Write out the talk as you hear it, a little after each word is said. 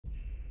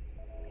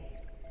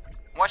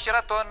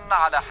مباشرة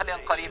على حل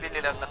قريب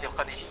للأزمة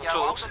الخليجية.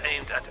 Talks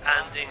aimed at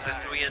ending the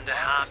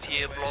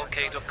 3.5-year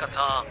blockade of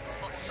Qatar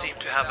seem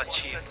to have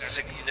achieved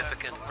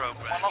significant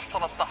progress.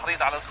 ونصل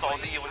التحريض على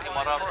السعودية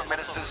والإمارات.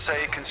 Ministers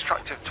say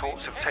constructive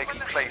talks have taken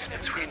place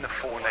between the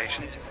four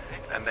nations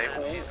and they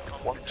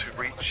all want to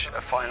reach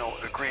a final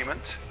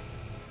agreement.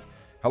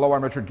 Hello,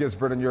 I'm Richard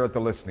Gizbert and you're at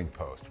The Listening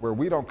Post, where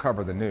we don't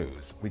cover the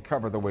news, we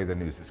cover the way the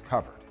news is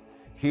covered.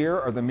 Here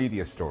are the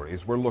media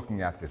stories we're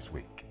looking at this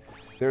week.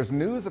 There's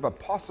news of a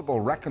possible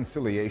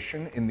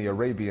reconciliation in the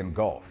Arabian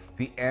Gulf,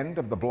 the end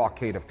of the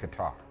blockade of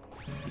Qatar.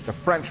 The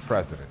French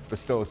president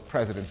bestows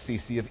President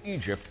Sisi of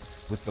Egypt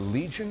with the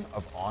Legion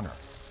of Honor,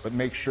 but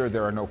makes sure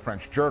there are no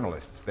French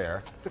journalists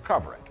there to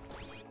cover it.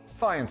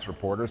 Science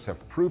reporters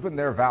have proven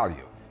their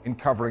value in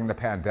covering the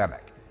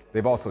pandemic.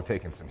 They've also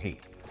taken some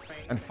heat.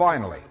 And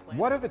finally,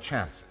 what are the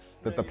chances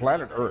that the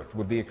planet Earth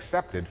would be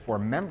accepted for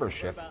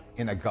membership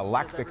in a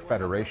galactic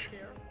federation?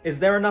 Is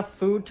there enough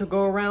food to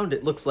go around?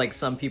 It looks like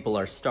some people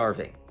are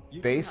starving.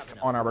 Based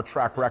on our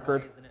track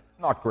record,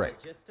 not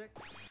great.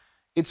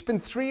 It's been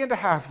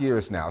 3.5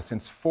 years now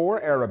since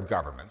 4 Arab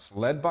governments,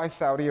 led by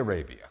Saudi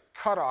Arabia,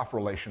 cut off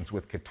relations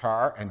with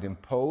Qatar and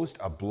imposed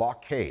a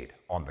blockade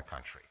on the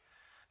country.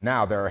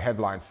 Now there are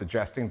headlines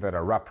suggesting that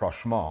a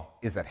rapprochement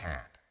is at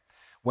hand.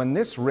 When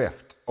this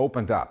rift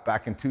opened up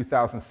back in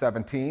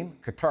 2017,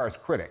 Qatar's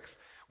critics,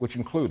 which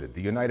included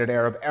the United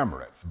Arab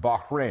Emirates,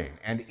 Bahrain,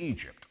 and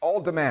Egypt, all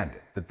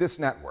demanded that this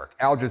network,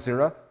 Al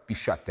Jazeera, be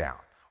shut down,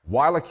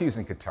 while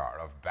accusing Qatar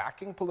of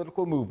backing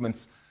political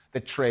movements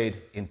that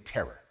trade in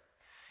terror.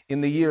 In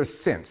the years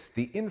since,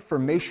 the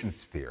information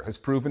sphere has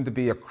proven to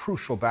be a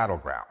crucial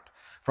battleground,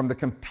 from the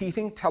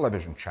competing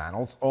television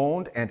channels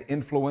owned and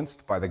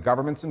influenced by the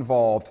governments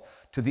involved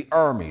to the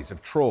armies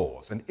of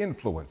trolls and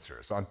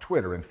influencers on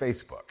Twitter and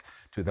Facebook,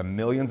 to the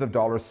millions of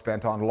dollars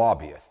spent on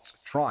lobbyists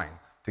trying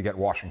to get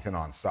Washington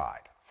on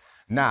side.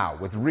 Now,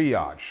 with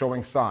Riyadh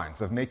showing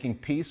signs of making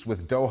peace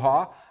with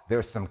Doha,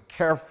 there's some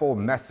careful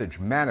message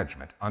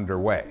management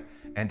underway,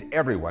 and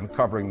everyone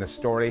covering this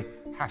story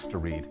has to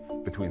read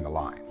between the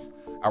lines.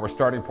 Our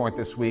starting point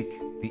this week,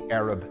 the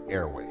Arab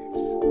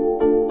airwaves.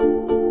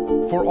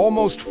 For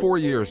almost 4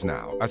 years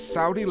now, a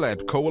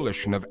Saudi-led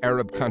coalition of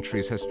Arab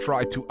countries has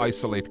tried to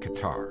isolate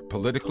Qatar,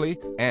 politically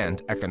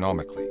and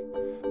economically,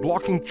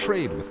 blocking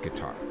trade with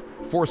Qatar,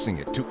 forcing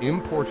it to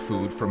import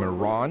food from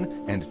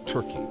Iran and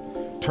Turkey,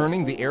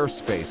 turning the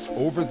airspace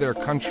over their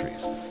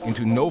countries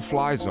into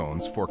no-fly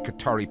zones for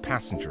Qatari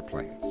passenger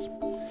planes,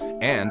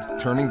 and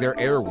turning their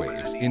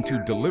airwaves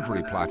into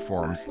delivery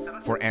platforms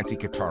for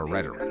anti-Qatar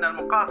rhetoric.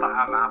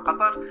 المقاطعة مع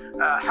قطر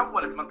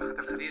حولت منطقة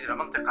الخليج إلى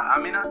منطقة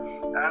آمنة،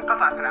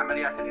 انقطعت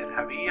العمليات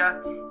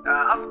الإرهابية،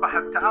 أصبح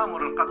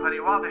التآمر القطري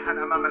واضحا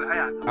أمام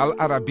العيان. Al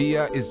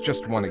Arabiya is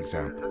just one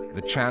example.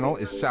 The channel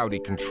is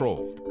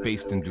Saudi-controlled,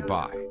 based in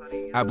Dubai.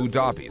 Abu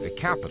Dhabi, the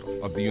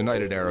capital of the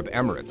United Arab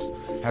Emirates,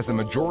 has a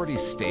majority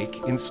stake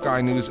in Sky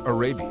News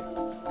Arabia.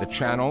 The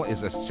channel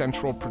is a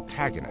central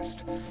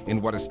protagonist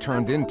in what has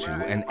turned into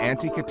an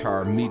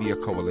anti-Qatar media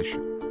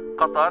coalition.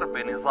 قطر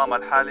بنظام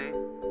الحالي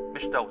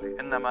مش دولة،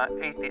 إنما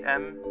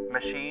ATM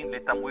ماشين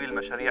لتمويل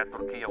مشاريع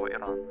تركيا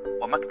وإيران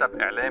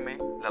ومكتب إعلامي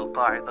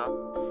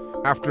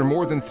للقاعدة. After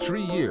more than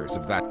 3 years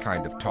of that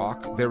kind of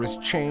talk, there is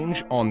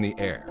change on the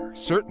air,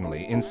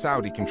 certainly in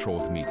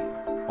Saudi-controlled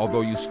media,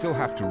 although you still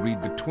have to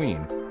read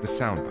between the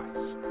sound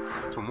bites.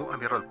 سمو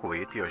أمير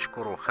الكويت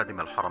يشكر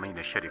خادم الحرمين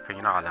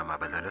الشريفين على ما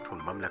بذلته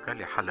المملكة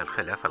لحل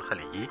الخلاف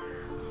الخليجي.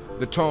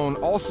 The tone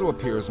also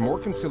appears more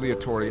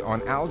conciliatory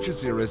on Al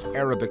Jazeera's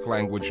Arabic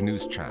language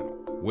news channel,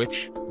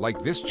 which,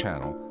 like this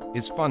channel,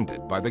 is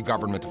funded by the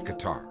government of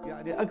Qatar.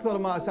 يعني أكثر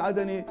ما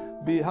أسعدني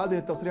بهذه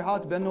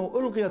التصريحات بأنه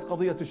ألغيت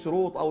قضية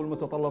الشروط أو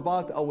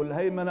المتطلبات أو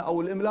الهيمنة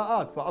أو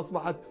الإملاءات،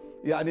 فأصبحت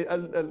يعني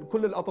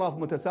كل الأطراف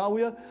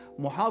متساوية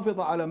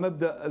محافظة على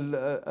مبدأ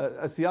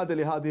السيادة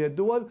لهذه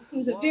الدول. It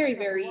was a very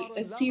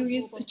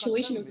serious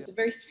situation. It was a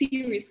very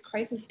serious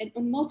crisis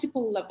on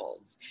multiple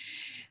levels.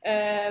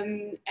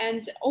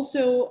 And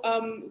also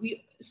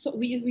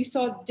we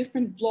saw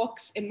different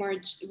blocs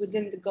emerged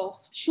within the Gulf,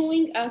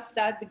 showing us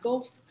that the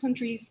Gulf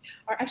countries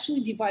are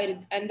actually divided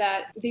and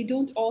that they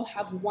don't all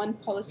have one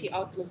policy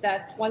outlook.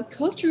 That while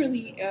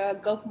culturally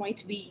Gulf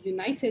might be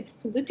united,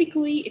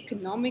 politically,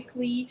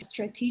 economically,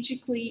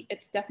 strategically,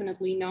 it's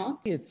definitely not.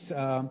 It's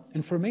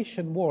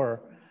information war.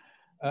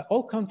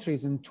 All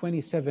countries in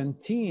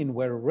 2017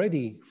 were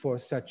ready for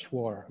such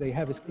war. They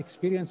have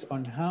experience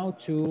on how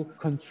to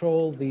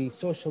control the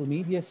social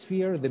media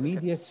sphere, the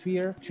media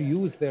sphere, to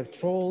use their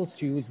trolls,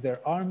 to use their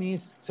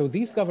armies. So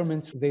these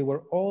governments, they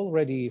were all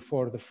ready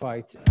for the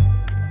fight.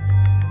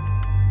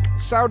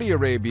 Saudi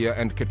Arabia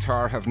and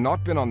Qatar have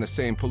not been on the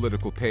same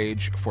political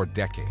page for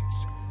decades.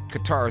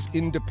 Qatar's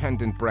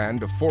independent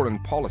brand of foreign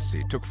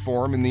policy took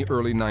form in the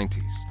early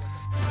 90s.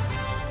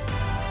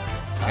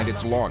 And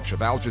its launch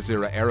of Al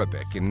Jazeera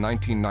Arabic in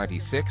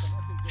 1996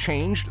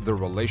 changed the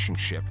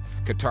relationship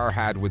Qatar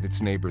had with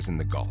its neighbors in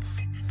the Gulf.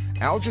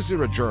 Al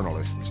Jazeera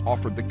journalists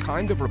offered the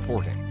kind of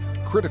reporting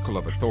critical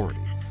of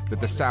authority that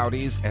the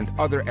Saudis and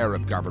other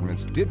Arab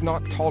governments did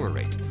not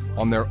tolerate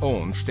on their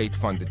own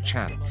state-funded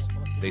channels.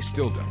 They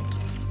still don't.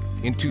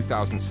 In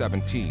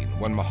 2017,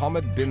 when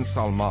Mohammed bin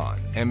Salman,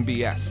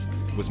 MBS,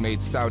 was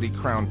made Saudi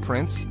crown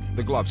prince,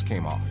 the gloves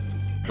came off.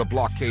 The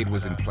blockade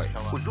was in place.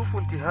 As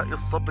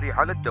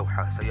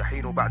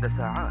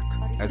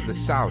the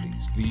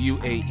Saudis, the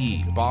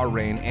UAE,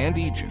 Bahrain, and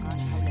Egypt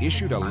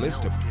issued a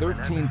list of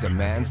 13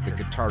 demands the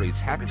Qataris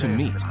had to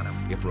meet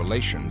if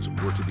relations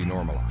were to be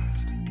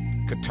normalized.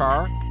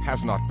 Qatar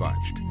has not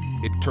budged.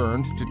 It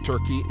turned to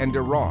Turkey and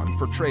Iran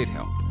for trade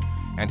help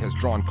and has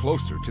drawn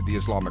closer to the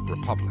Islamic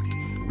Republic,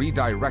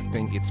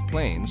 redirecting its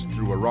planes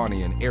through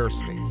Iranian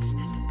airspace.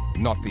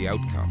 Not the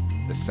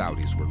outcome the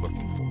Saudis were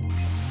looking for.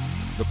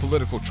 The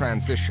political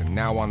transition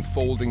now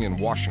unfolding in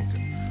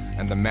Washington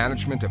and the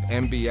management of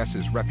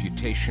MBS's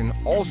reputation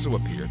also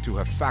appear to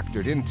have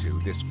factored into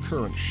this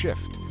current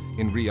shift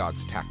in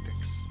Riyadh's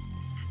tactics.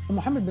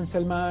 Mohammed bin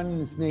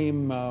Salman's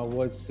name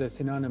was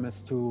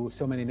synonymous to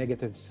so many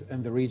negatives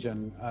in the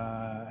region.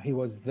 He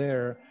was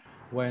there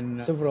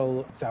when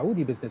several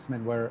Saudi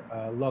businessmen were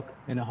locked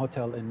in a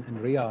hotel in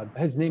Riyadh.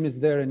 His name is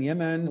there in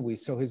Yemen. We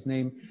saw his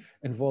name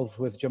involved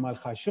with Jamal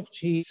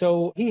Khashoggi.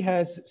 So he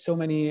has so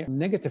many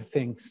negative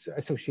things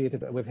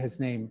associated with his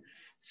name.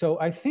 So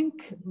I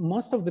think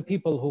most of the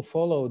people who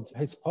followed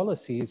his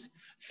policies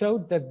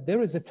thought that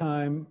there is a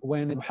time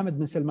when Mohammed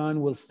bin Salman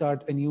will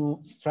start a new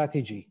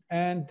strategy.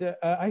 And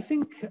I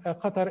think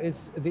Qatar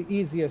is the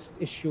easiest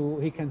issue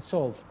he can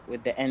solve.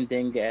 With the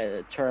ending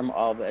term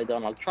of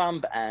Donald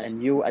Trump and a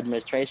new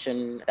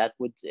administration that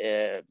would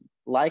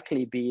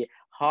likely be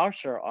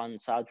harsher on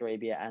Saudi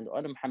Arabia and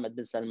on Mohammed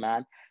bin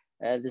Salman,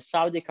 the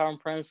Saudi Crown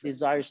Prince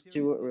desires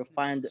to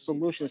find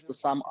solutions to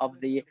some of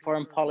the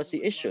foreign policy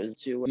issues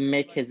to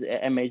make his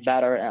image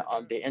better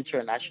on the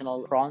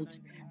international front.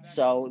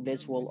 So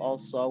this will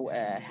also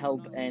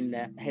help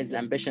in his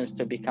ambitions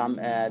to become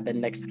the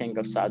next king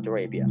of Saudi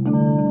Arabia.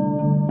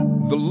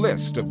 The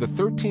list of the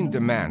 13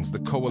 demands the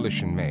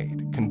coalition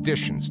made,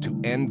 conditions to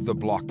end the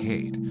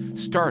blockade,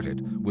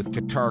 started with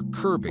Qatar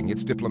curbing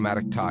its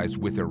diplomatic ties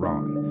with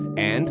Iran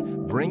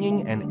and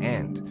bringing an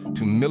end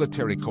to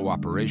military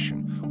cooperation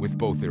with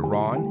both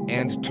Iran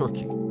and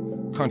Turkey,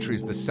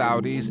 countries the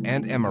Saudis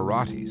and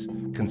Emiratis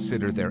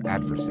consider their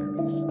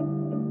adversaries.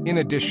 In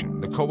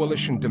addition, the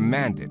coalition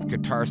demanded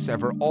Qatar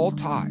sever all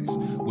ties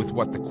with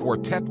what the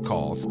quartet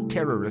calls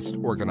terrorist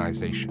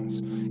organizations,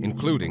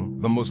 including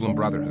the Muslim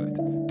Brotherhood,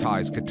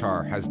 ties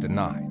Qatar has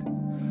denied.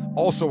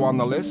 Also on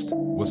the list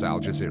was Al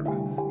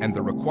Jazeera and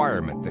the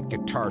requirement that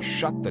Qatar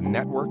shut the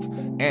network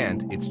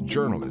and its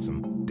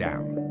journalism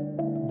down.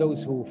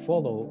 Those who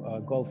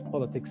follow Gulf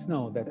politics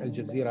know that Al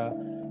Jazeera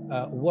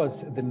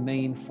was the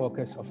main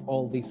focus of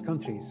all these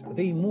countries.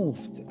 They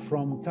moved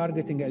from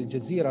targeting Al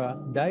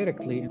Jazeera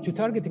directly to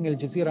targeting Al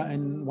Jazeera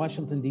in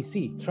Washington,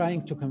 D.C.,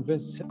 trying to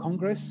convince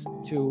Congress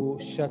to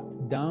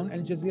shut down Al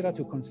Jazeera,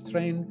 to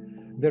constrain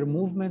their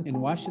movement in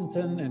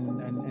Washington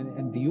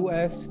and the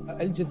US.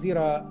 Al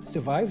Jazeera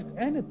survived,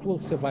 and it will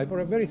survive for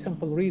a very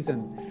simple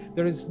reason.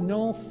 There is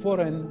no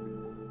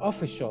foreign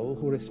official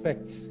who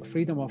respects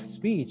freedom of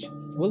speech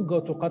will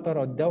go to Qatar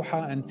or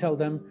Doha and tell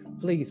them,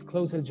 please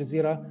close Al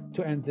Jazeera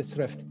to end this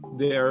rift.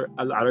 They're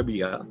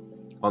Al-Arabiya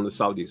on the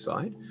Saudi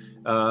side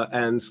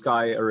and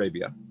Sky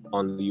Arabia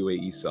on the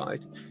UAE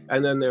side.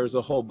 And then there's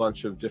a whole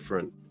bunch of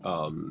different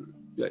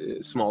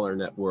smaller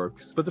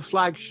networks, but the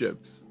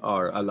flagships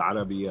are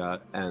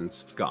Al-Arabiya and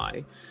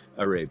Sky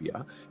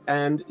Arabia.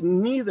 And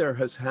neither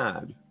has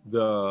had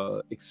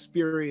the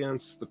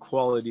experience, the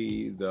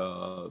quality,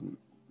 the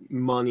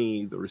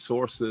money, the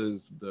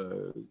resources,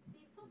 the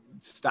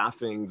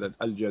staffing that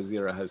Al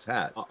Jazeera has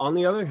had. On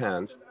the other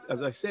hand,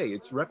 as I say,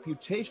 its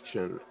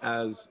reputation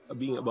as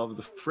being above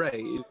the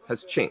fray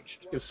has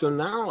changed. So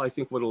now I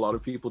think what a lot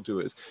of people do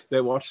is they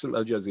watch some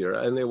Al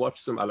Jazeera and they watch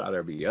some Al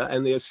Arabiya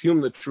and they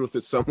assume the truth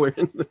is somewhere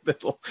in the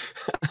middle.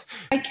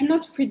 I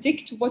cannot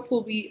predict what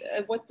will be,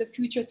 what the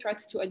future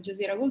threats to Al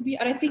Jazeera will be.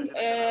 And I think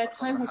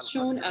time has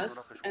shown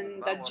us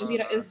and that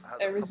Jazeera is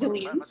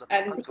resilient.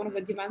 And one of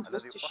the demands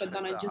was to shut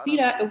down Al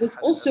Jazeera. It was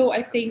also,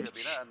 I think,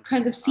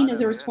 kind of seen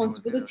as a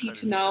responsibility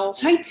to now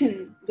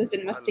heighten this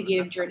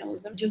investigative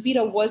journalism.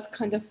 Jazeera was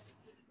kind of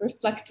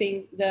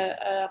reflecting the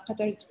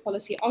Qatar's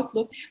policy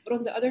outlook, but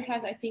on the other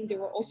hand, I think they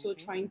were also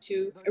trying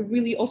to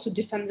really also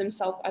defend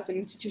themselves as an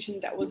institution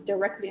that was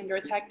directly under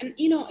attack. And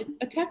you know,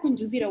 attack on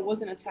Jazeera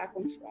was an attack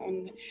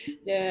on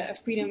the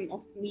freedom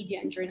of media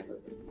and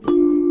journalism.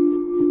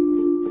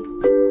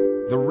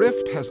 The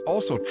rift has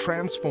also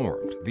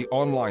transformed the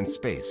online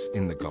space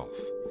in the Gulf.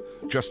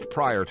 Just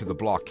prior to the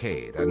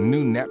blockade, a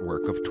new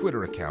network of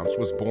Twitter accounts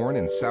was born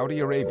in Saudi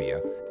Arabia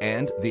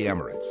and the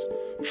Emirates.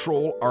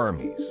 Troll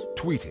armies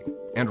tweeting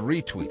and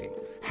retweeting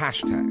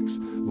hashtags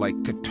like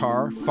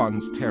Qatar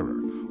funds terror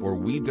or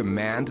we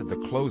demand the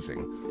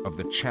closing of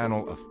the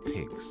Channel of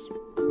Pigs.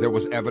 There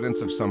was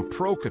evidence of some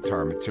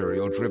pro-Qatar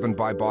material driven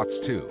by bots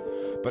too,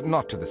 but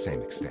not to the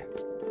same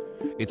extent.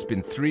 It's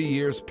been 3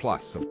 years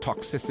plus of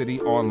toxicity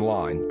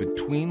online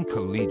between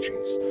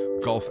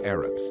Khalijis, Gulf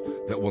Arabs,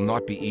 that will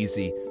not be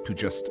easy to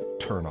just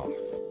turn off.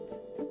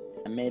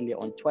 Mainly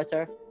on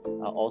Twitter,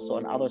 also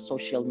on other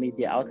social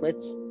media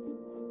outlets,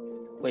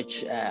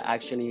 which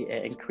actually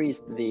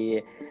increased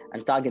the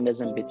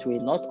antagonism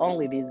between not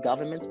only these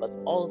governments, but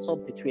also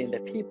between the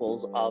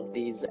peoples of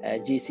these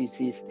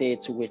GCC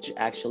states, which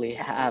actually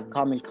have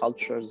common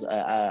cultures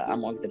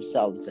among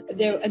themselves.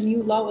 A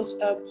new law was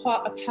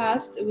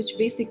passed, which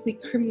basically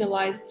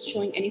criminalized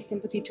showing any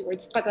sympathy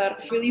towards Qatar.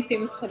 Really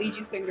famous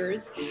Khaliji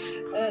singers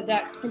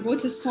that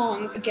wrote a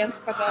song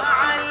against Qatar.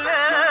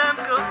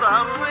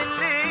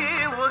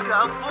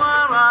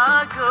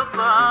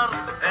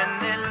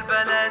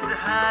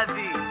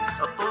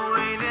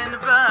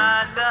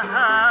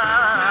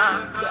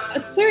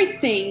 A third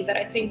thing that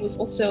I think was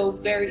also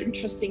very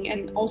interesting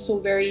and also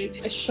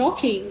very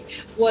shocking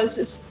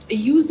was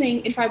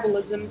using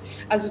tribalism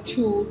as a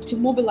tool to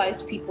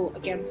mobilize people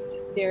against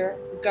their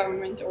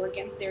government or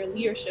against their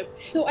leadership.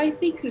 So I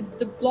think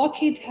the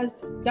blockade has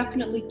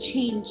definitely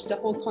changed the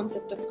whole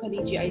concept of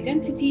Khaliji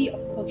identity, of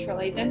cultural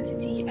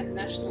identity and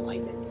national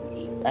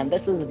identity. And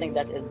this is the thing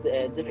that is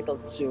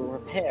difficult to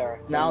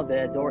repair. Now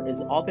the door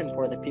is open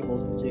for the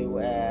peoples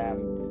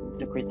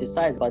to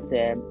criticize, but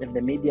if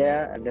the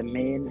media, the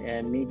main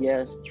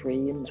media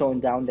stream, tone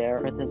down their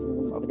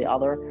criticism of the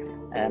other,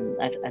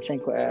 I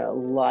think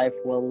life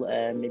will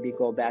maybe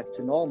go back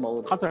to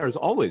normal. Qatar has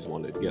always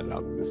wanted to get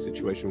out of this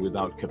situation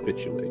without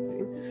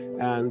capitulating.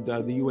 And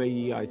the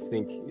UAE, I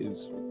think,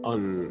 is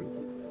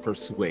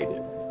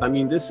unpersuaded. I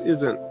mean, this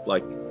isn't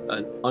like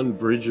an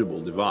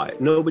unbridgeable divide.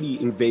 Nobody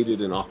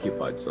invaded and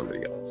occupied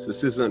somebody else.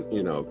 This isn't,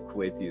 you know,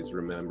 Kuwaitis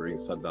remembering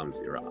Saddam's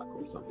Iraq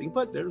or something,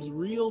 but there's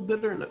real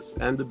bitterness,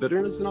 and the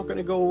bitterness is not going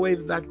to go away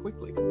that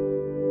quickly.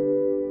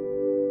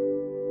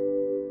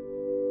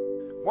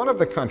 One of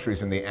the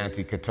countries in the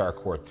anti-Qatar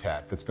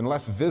quartet that's been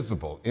less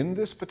visible in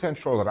this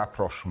potential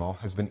rapprochement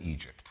has been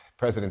Egypt.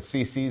 President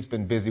Sisi has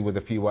been busy with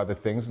a few other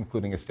things,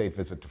 including a state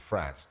visit to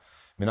France.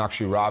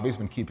 Meenakshi Ravi has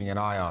been keeping an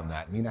eye on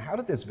that. Meena, how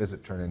did this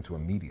visit turn into a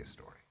media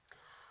story?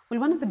 Well,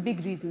 one of the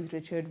big reasons,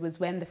 Richard, was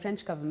when the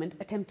French government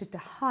attempted to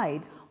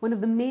hide one of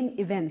the main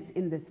events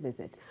in this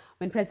visit,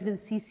 when President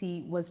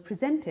Sisi was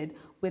presented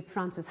with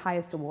France's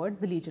highest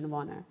award, the Legion of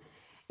Honor.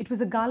 It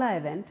was a gala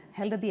event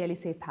held at the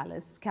Élysée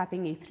Palace,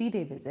 capping a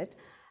 3-day visit,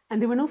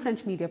 and there were no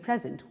French media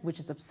present, which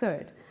is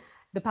absurd.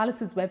 The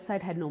palace's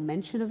website had no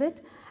mention of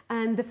it,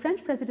 and the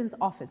French president's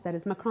office, that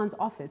is Macron's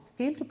office,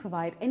 failed to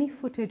provide any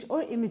footage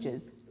or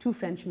images to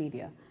French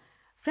media.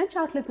 French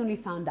outlets only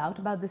found out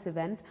about this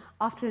event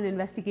after an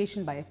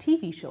investigation by a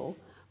TV show,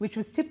 which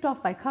was tipped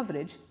off by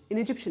coverage in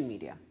Egyptian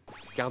media.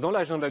 Car dans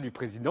l'agenda du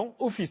président,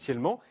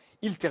 officiellement,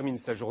 il termine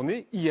sa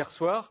journée hier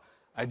soir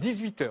à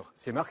 18h,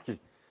 c'est marqué.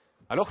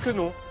 Alors que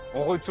non,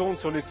 on retourne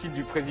sur le site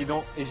du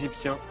président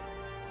égyptien.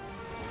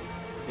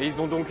 Et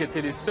ils ont donc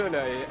été les seuls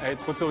à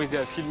être autorisés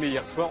à filmer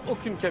hier soir.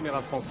 Aucune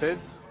caméra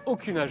française,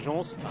 aucune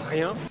agence,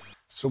 rien.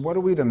 So what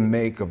are we to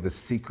make of the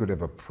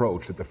secretive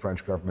approach that the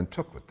French government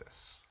took with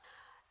this?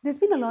 There's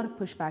been a lot of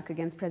pushback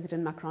against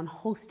President Macron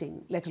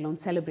hosting, let alone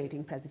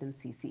celebrating President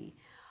Sisi.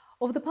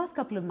 Over the past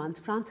couple of months,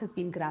 France has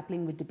been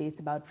grappling with debates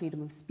about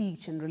freedom of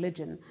speech and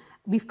religion.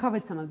 We've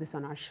covered some of this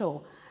on our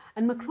show.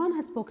 And Macron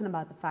has spoken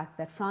about the fact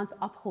that France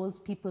upholds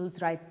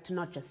people's right to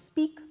not just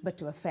speak, but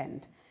to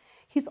offend.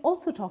 He's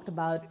also talked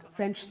about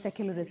French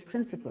secularist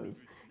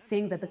principles,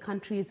 saying that the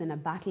country is in a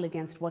battle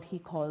against what he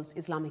calls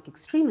Islamic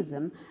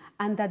extremism,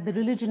 and that the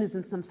religion is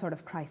in some sort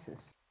of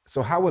crisis.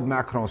 So how would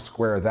Macron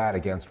square that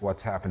against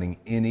what's happening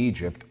in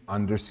Egypt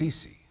under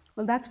Sisi?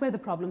 Well, that's where the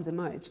problems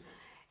emerge.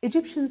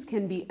 Egyptians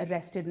can be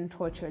arrested and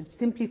tortured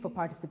simply for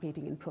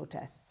participating in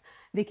protests.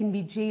 They can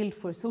be jailed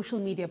for social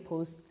media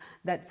posts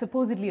that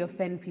supposedly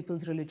offend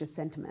people's religious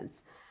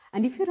sentiments.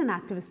 And if you're an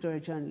activist or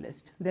a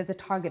journalist, there's a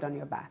target on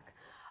your back.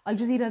 Al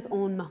Jazeera's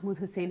own Mahmoud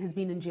Hussein has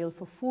been in jail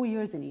for 4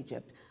 years in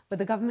Egypt, but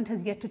the government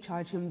has yet to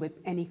charge him with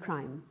any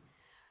crime.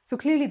 So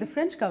clearly the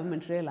French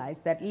government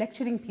realized that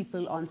lecturing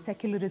people on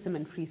secularism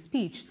and free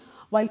speech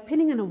while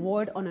pinning an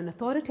award on an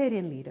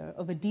authoritarian leader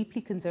of a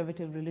deeply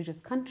conservative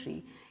religious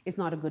country is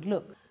not a good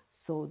look.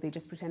 So they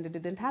just pretended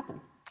it didn't happen.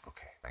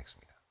 Okay, thanks,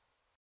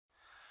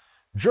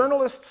 Meena.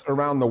 Journalists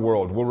around the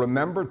world will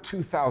remember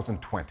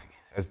 2020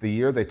 as the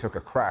year they took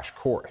a crash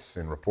course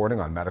in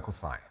reporting on medical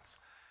science.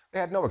 They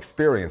had no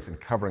experience in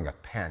covering a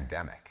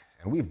pandemic,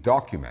 and we've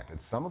documented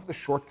some of the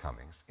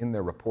shortcomings in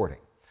their reporting.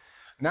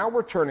 Now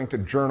we're turning to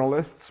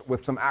journalists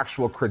with some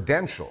actual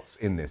credentials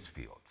in this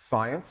field,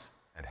 science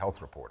and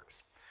health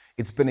reporters.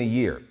 It's been a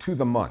year to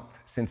the month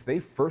since they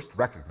first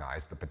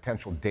recognized the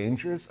potential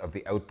dangers of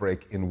the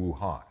outbreak in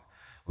Wuhan,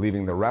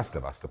 leaving the rest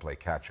of us to play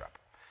catch-up.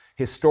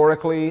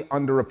 Historically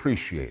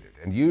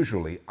underappreciated and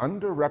usually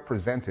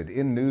underrepresented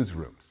in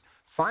newsrooms,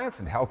 science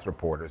and health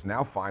reporters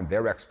now find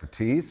their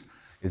expertise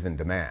is in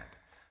demand.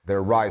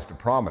 Their rise to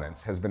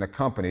prominence has been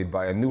accompanied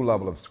by a new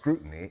level of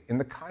scrutiny in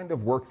the kind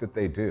of work that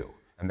they do,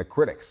 and the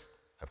critics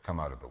have come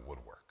out of the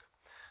woodwork.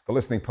 The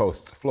Listening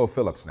Post's Flo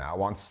Phillips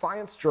now on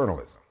science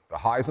journalism, the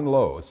highs and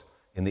lows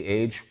in the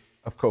age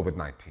of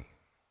COVID-19.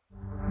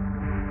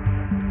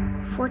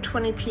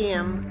 4:20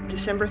 p.m.,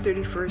 December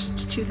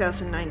 31st,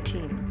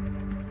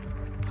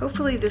 2019.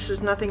 Hopefully this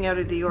is nothing out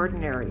of the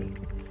ordinary,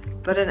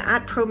 but an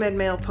 @ProMed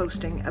Mail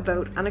posting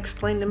about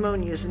unexplained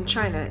pneumonias in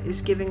China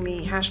is giving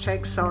me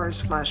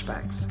 #SARS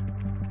flashbacks.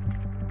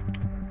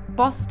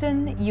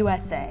 Boston,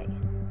 USA.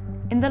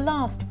 In the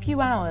last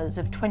few hours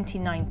of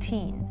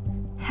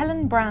 2019,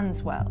 Helen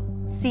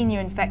Branswell, senior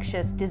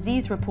infectious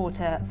disease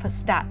reporter for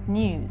Stat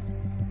News,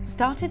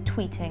 started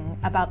tweeting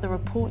about the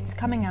reports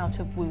coming out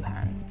of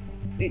Wuhan.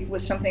 It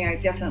was something I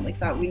definitely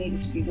thought we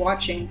needed to be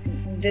watching.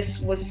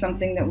 This was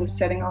something that was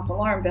setting off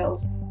alarm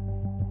bells.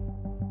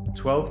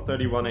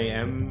 12:31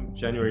 a.m.,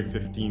 January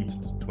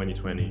 15th,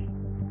 2020.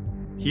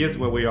 Here's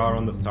where we are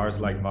on the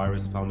SARS-like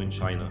virus found in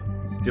China.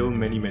 Still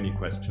many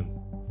questions.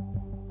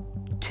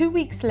 2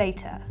 weeks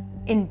later,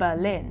 in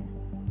Berlin,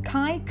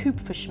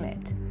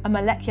 Kupferschmidt, a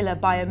molecular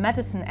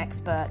biomedicine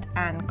expert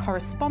and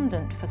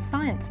correspondent for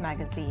Science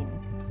magazine,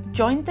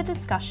 joined the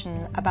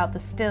discussion about the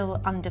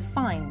still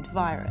undefined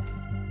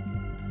virus.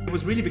 It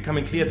was really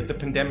becoming clear that the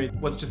pandemic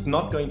was just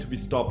not going to be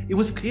stopped. It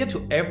was clear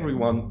to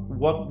everyone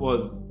what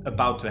was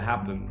about to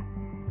happen.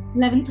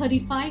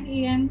 11:35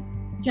 a.m.,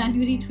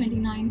 January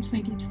 29,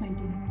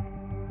 2020.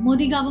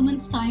 Modi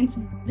government's science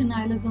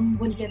denialism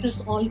will get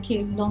us all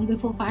killed long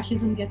before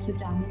fascism gets a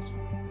chance.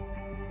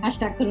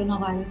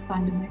 #coronavirus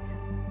pandemic.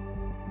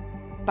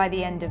 By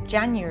the end of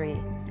January,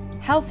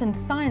 health and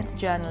science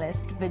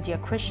journalist Vidya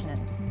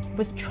Krishnan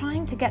was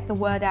trying to get the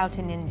word out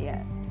in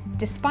India,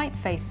 despite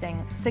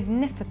facing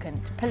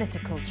significant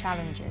political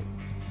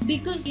challenges.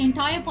 Because the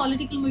entire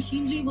political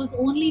machinery was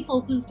only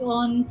focused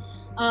on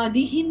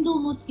the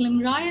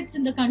Hindu-Muslim riots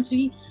in the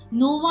country,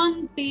 no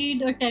one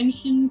paid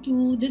attention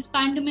to this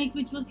pandemic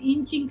which was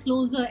inching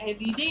closer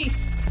every day.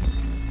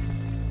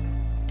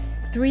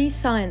 3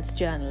 science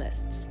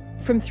journalists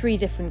from 3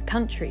 different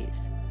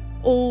countries,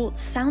 all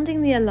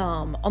sounding the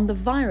alarm on the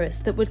virus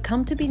that would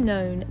come to be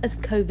known as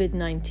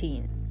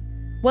COVID-19,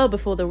 well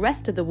before the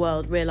rest of the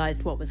world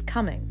realized what was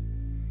coming.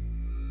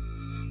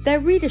 Their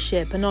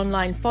readership and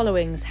online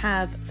followings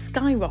have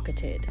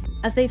skyrocketed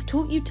as they've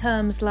taught you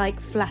terms like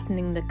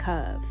flattening the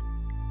curve.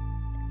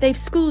 They've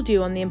schooled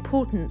you on the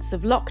importance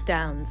of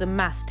lockdowns and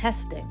mass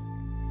testing.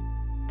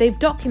 They've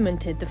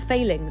documented the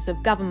failings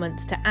of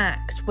governments to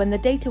act when the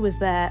data was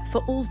there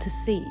for all to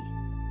see.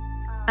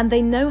 And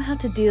they know how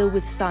to deal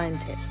with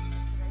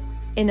scientists.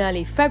 In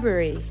early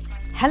February,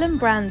 Helen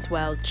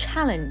Branswell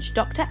challenged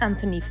Dr.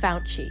 Anthony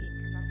Fauci,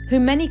 who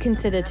many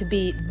consider to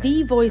be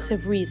the voice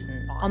of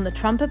reason on the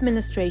Trump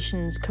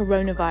administration's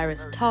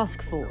coronavirus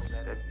task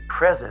force. At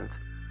present,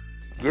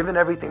 given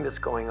everything that's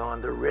going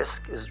on, the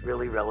risk is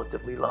really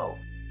relatively low.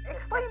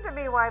 Explain to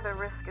me why the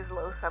risk is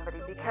low, somebody,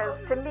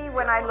 because to me,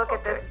 when I look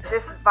at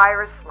this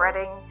virus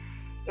spreading,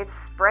 it's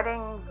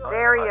spreading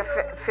very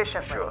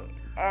efficiently. Sure.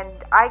 And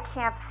I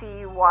can't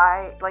see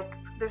why, like,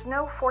 there's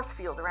no force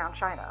field around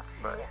China.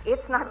 Right.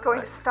 It's not going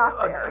to stop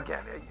there.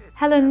 Again,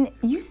 Helen,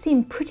 you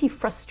seem pretty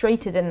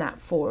frustrated in that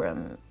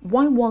forum.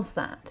 Why was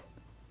that?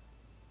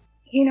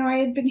 You know, I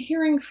had been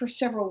hearing for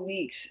several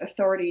weeks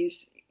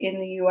authorities in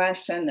the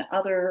US and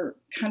other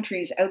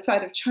countries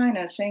outside of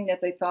China saying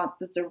that they thought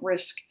that the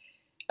risk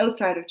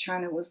outside of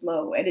China was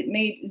low. And it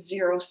made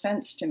zero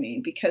sense to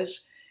me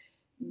because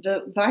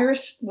the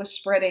virus was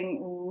spreading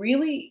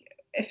really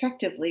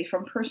effectively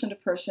from person to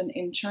person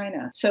in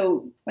China.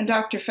 So when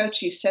Dr.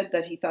 Fauci said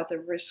that he thought the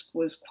risk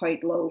was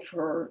quite low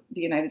for the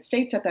United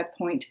States at that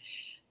point,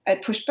 I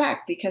pushed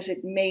back because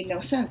it made no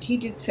sense. He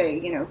did say,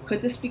 you know,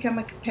 could this become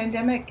a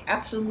pandemic?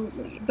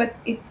 Absolutely. But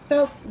it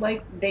felt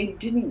like they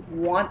didn't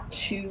want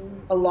to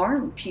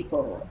alarm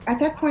people. At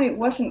that point, it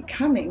wasn't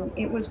coming.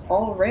 It was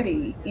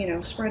already, you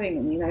know, spreading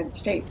in the United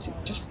States. It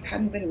just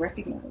hadn't been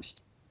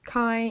recognized.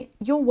 Kai,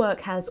 your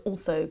work has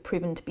also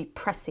proven to be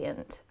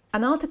prescient.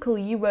 An article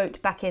you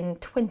wrote back in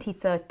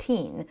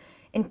 2013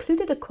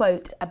 included a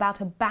quote about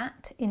a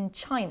bat in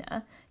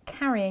China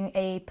carrying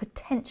a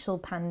potential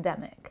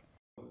pandemic.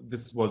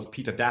 This was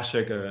Peter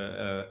Daszak,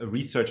 a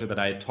researcher that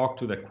I had talked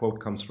to. That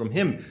quote comes from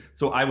him.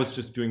 So I was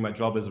just doing my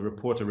job as a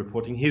reporter,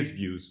 reporting his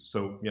views.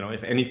 So, you know,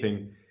 if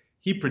anything,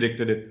 he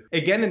predicted it.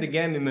 Again and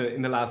again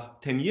in the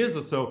last 10 years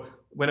or so,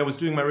 when I was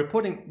doing my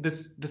reporting,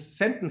 this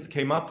sentence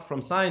came up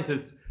from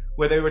scientists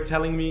where they were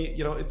telling me,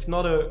 you know, it's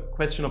not a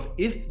question of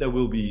if there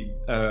will be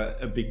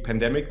a big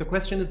pandemic. The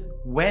question is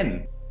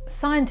when.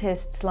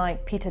 Scientists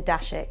like Peter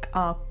Daszak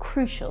are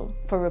crucial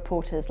for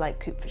reporters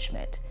like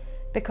Kupferschmidt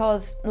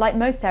because, like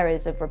most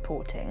areas of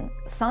reporting,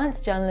 science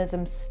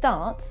journalism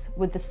starts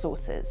with the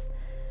sources.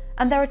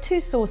 And there are 2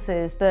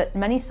 sources that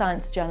many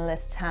science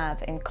journalists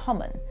have in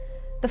common.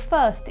 The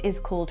first is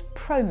called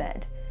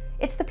ProMed.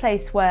 It's the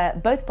place where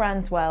both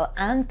Branswell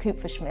and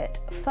Kupferschmidt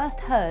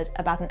first heard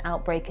about an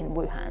outbreak in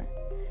Wuhan.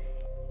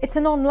 It's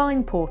an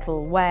online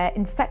portal where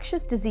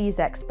infectious disease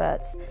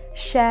experts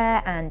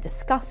share and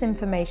discuss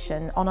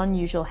information on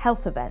unusual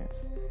health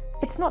events.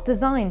 It's not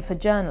designed for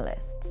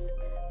journalists,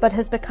 but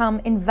has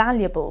become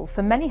invaluable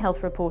for many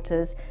health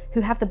reporters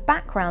who have the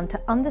background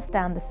to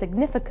understand the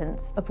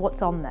significance of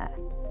what's on there.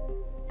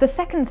 The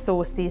second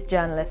source these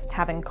journalists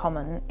have in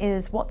common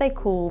is what they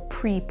call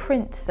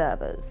pre-print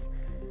servers.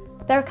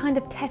 They're a kind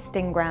of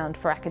testing ground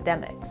for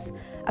academics,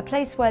 a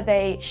place where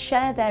they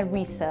share their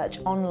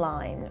research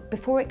online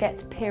before it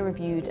gets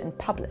peer-reviewed and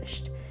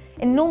published.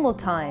 In normal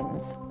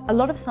times, a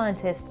lot of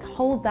scientists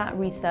hold that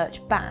research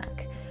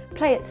back,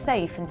 play it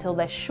safe until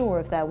they're sure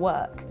of their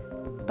work.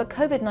 But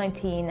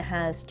COVID-19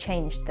 has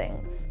changed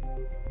things.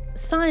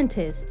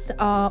 Scientists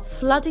are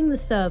flooding the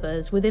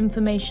servers with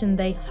information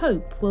they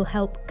hope will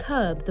help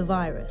curb the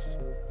virus,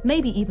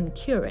 maybe even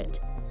cure it.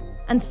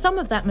 And some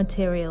of that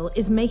material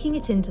is making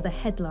it into the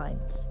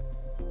headlines.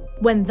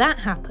 When that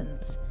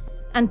happens,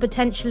 and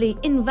potentially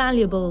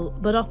invaluable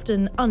but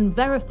often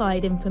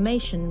unverified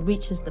information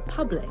reaches the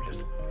public,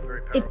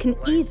 it can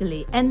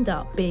easily end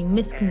up being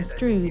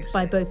misconstrued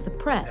by both the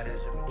press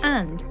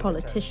and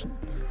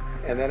politicians.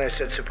 And then I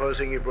said,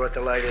 supposing you brought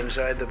the light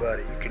inside the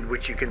body,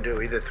 which you can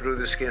do, either through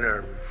the skin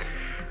or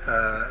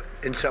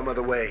in some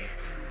other way.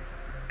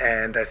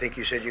 And I think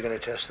you said you're going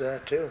to test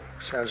that too.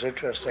 Sounds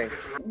interesting.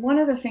 One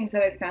of the things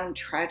that I found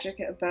tragic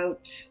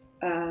about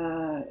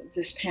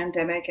this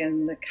pandemic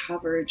and the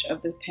coverage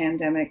of the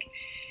pandemic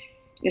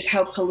is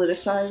how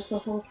politicized the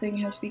whole thing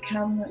has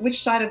become.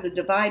 Which side of the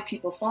divide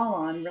people fall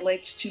on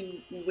relates to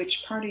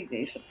which party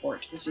they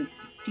support. There's a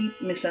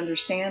deep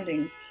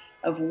misunderstanding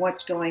of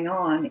what's going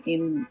on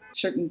in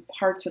certain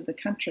parts of the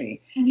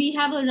country. We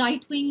have a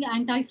right-wing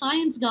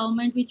anti-science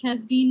government which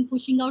has been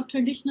pushing out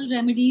traditional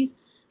remedies,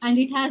 and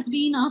it has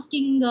been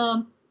asking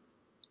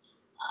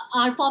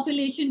our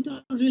population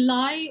to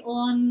rely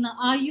on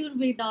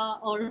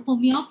Ayurveda or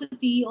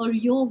homeopathy or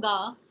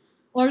yoga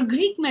or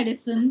Greek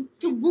medicine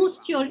to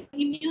boost your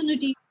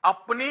immunity.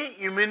 अपनी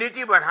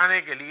immunity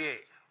बढ़ाने के लिए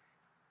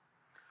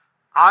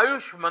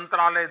आयुष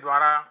मंत्रालय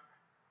द्वारा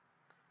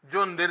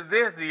जो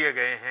निर्देश दिए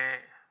गए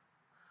हैं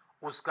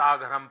उसका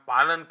अगर हम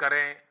पालन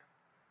करें,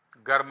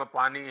 गर्म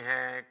पानी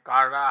है,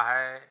 काढ़ा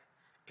है,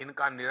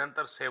 इनका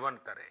निरंतर सेवन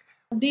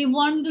करें. They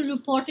want the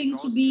reporting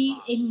to be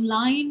in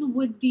line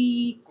with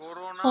the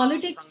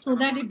politics so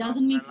that it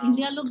doesn't make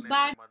India look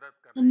bad.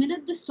 The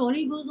minute the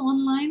story goes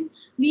online,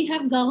 we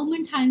have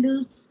government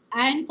handles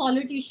and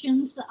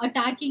politicians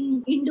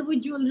attacking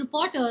individual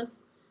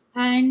reporters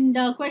and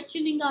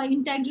questioning our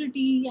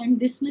integrity and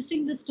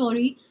dismissing the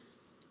story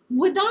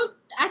without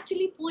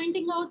actually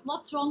pointing out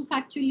what's wrong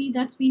factually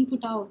that's been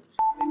put out.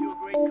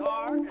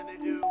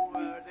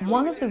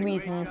 One of the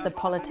reasons the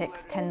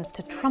politics tends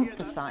to trump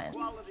the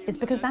science is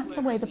because that's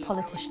the way the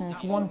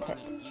politicians want it,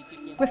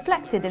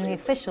 reflected in the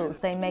officials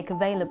they make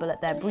available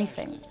at their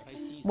briefings,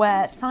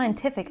 where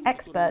scientific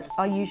experts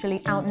are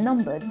usually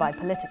outnumbered by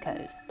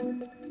politicos.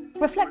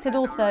 Reflected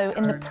also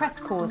in the press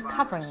corps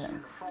covering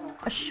them,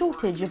 a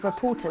shortage of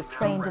reporters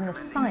trained in the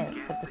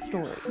science of the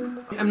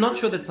story. I'm not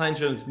sure that science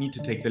journalists need to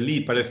take the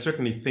lead, but I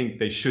certainly think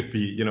they should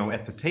be,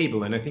 at the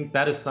table. And I think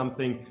that is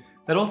something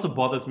that also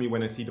bothers me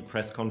when I see the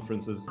press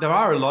conferences. There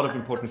are a lot of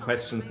important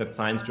questions that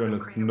science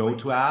journalists know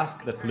to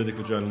ask, that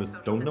political journalists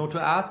don't know to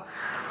ask.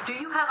 Do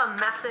you have a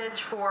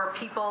message for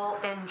people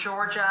in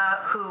Georgia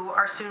who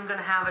are soon going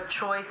to have a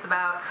choice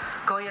about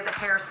going to the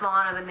hair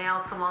salon or the nail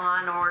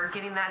salon or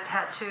getting that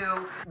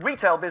tattoo?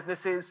 Retail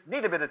businesses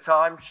need a bit of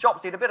time,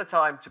 shops need a bit of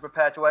time to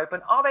prepare to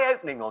open. Are they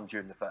opening on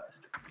June the 1st?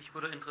 Mich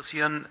würde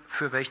interessieren,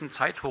 für welchen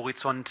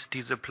Zeithorizont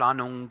diese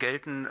Planungen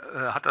gelten.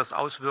 Hat das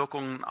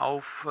Auswirkungen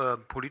auf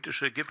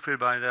politische Gipfel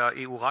bei der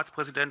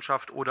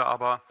EU-Ratspräsidentschaft oder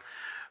aber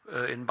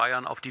in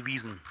Bayern auf die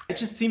Wiesen? It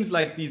just seems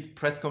like these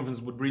press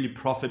conferences would really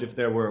profit if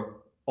there were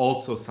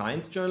also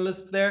science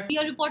journalists there. We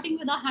are reporting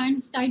with our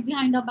hands tied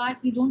behind our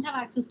back. We don't have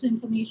access to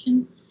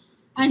information.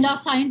 And our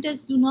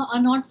scientists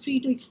are not free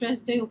to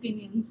express their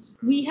opinions.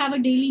 We have a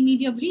daily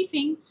media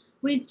briefing,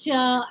 which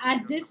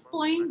at this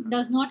point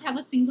does not have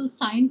a single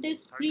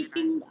scientist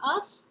briefing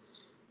us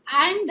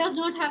and does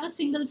not have a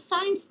single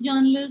science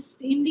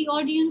journalist in the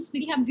audience.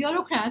 We have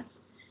bureaucrats,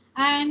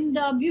 and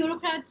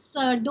bureaucrats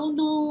don't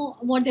know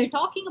what they're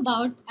talking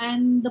about,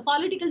 and the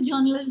political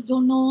journalists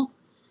don't know.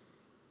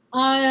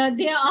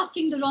 They are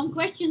asking the wrong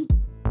questions.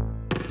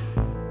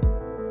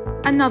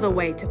 Another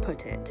way to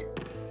put it,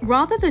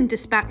 rather than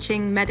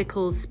dispatching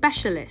medical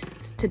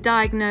specialists to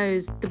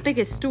diagnose the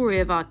biggest story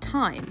of our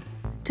time,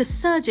 to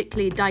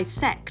surgically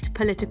dissect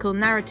political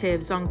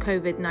narratives on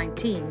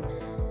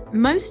COVID-19,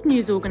 most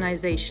news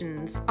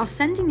organisations are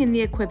sending in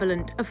the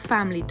equivalent of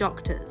family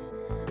doctors,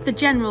 the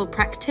general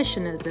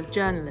practitioners of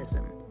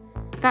journalism.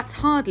 That's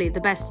hardly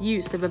the best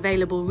use of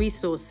available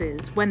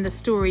resources when the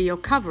story you're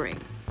covering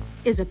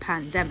is a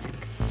pandemic.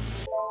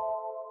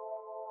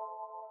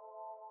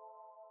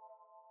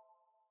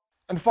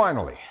 And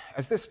finally,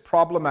 as this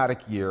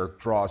problematic year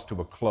draws to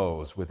a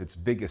close with its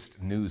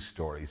biggest news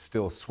stories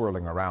still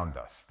swirling around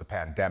us, the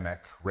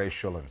pandemic,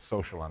 racial and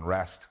social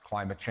unrest,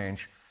 climate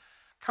change,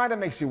 kind of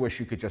makes you wish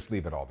you could just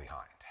leave it all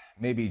behind.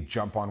 Maybe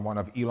jump on one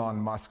of Elon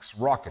Musk's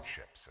rocket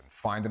ships and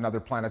find another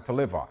planet to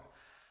live on.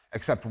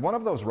 Except one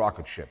of those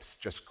rocket ships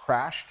just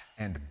crashed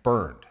and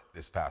burned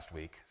this past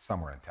week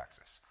somewhere in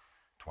Texas.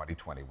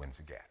 2020 wins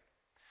again.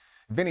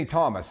 Vinnie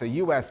Thomas, a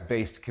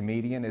US-based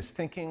comedian, is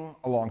thinking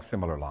along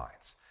similar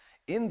lines.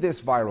 In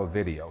this viral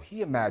video,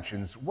 he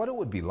imagines what it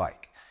would be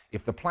like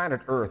if the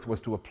planet Earth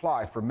was to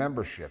apply for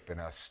membership in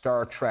a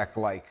Star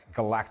Trek-like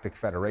galactic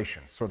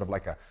federation, sort of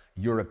like a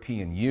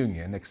European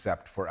Union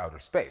except for outer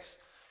space.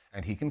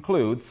 And he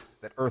concludes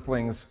that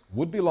Earthlings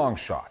would be long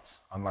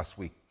shots unless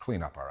we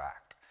clean up our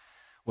act.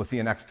 We'll see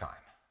you next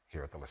time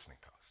here at The Listening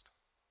Post.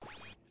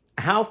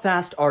 How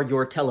fast are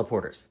your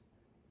teleporters?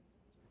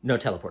 No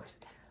teleporters.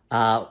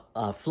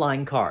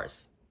 Flying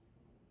cars.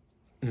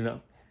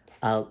 No.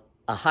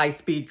 A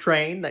high-speed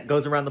train that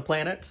goes around the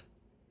planet?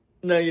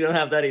 No, you don't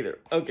have that either.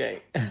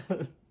 Okay.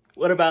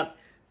 What about,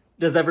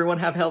 does everyone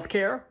have health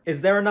care?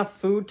 Is there enough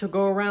food to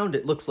go around?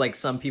 It looks like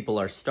some people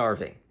are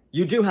starving.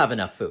 You do have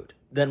enough food.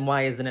 Then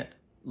why isn't it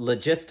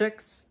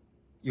logistics?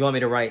 You want me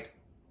to write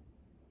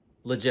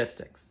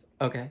logistics?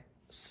 Okay.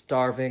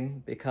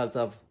 Starving because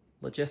of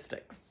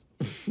logistics.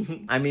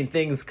 I mean,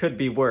 things could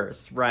be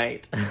worse,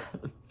 right?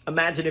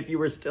 Imagine if you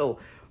were still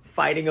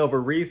fighting over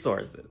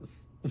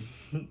resources.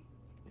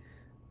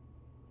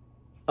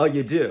 Oh,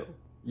 you do?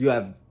 You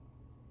have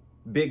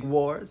big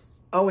wars?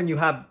 Oh, and you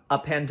have a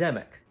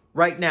pandemic.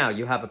 Right now,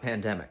 you have a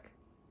pandemic.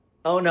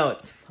 Oh, no,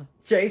 it's...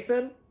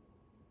 Jason?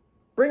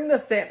 Bring the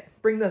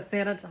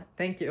sanitizer.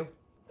 Thank you.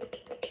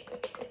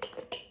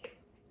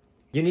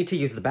 You need to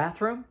use the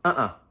bathroom?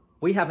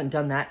 We haven't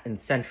done that in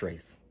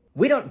centuries.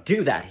 We don't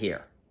do that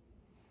here.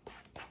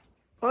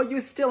 Oh, you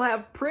still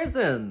have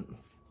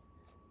prisons.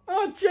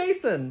 Oh,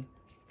 Jason,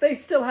 they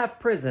still have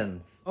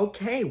prisons.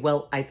 Okay,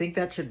 well, I think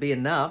that should be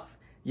enough.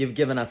 You've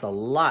given us a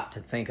lot to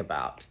think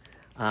about.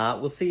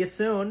 We'll see you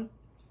soon.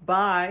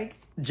 Bye.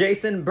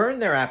 Jason burned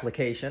their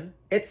application.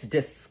 It's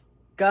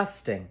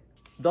disgusting.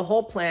 The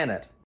whole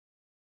planet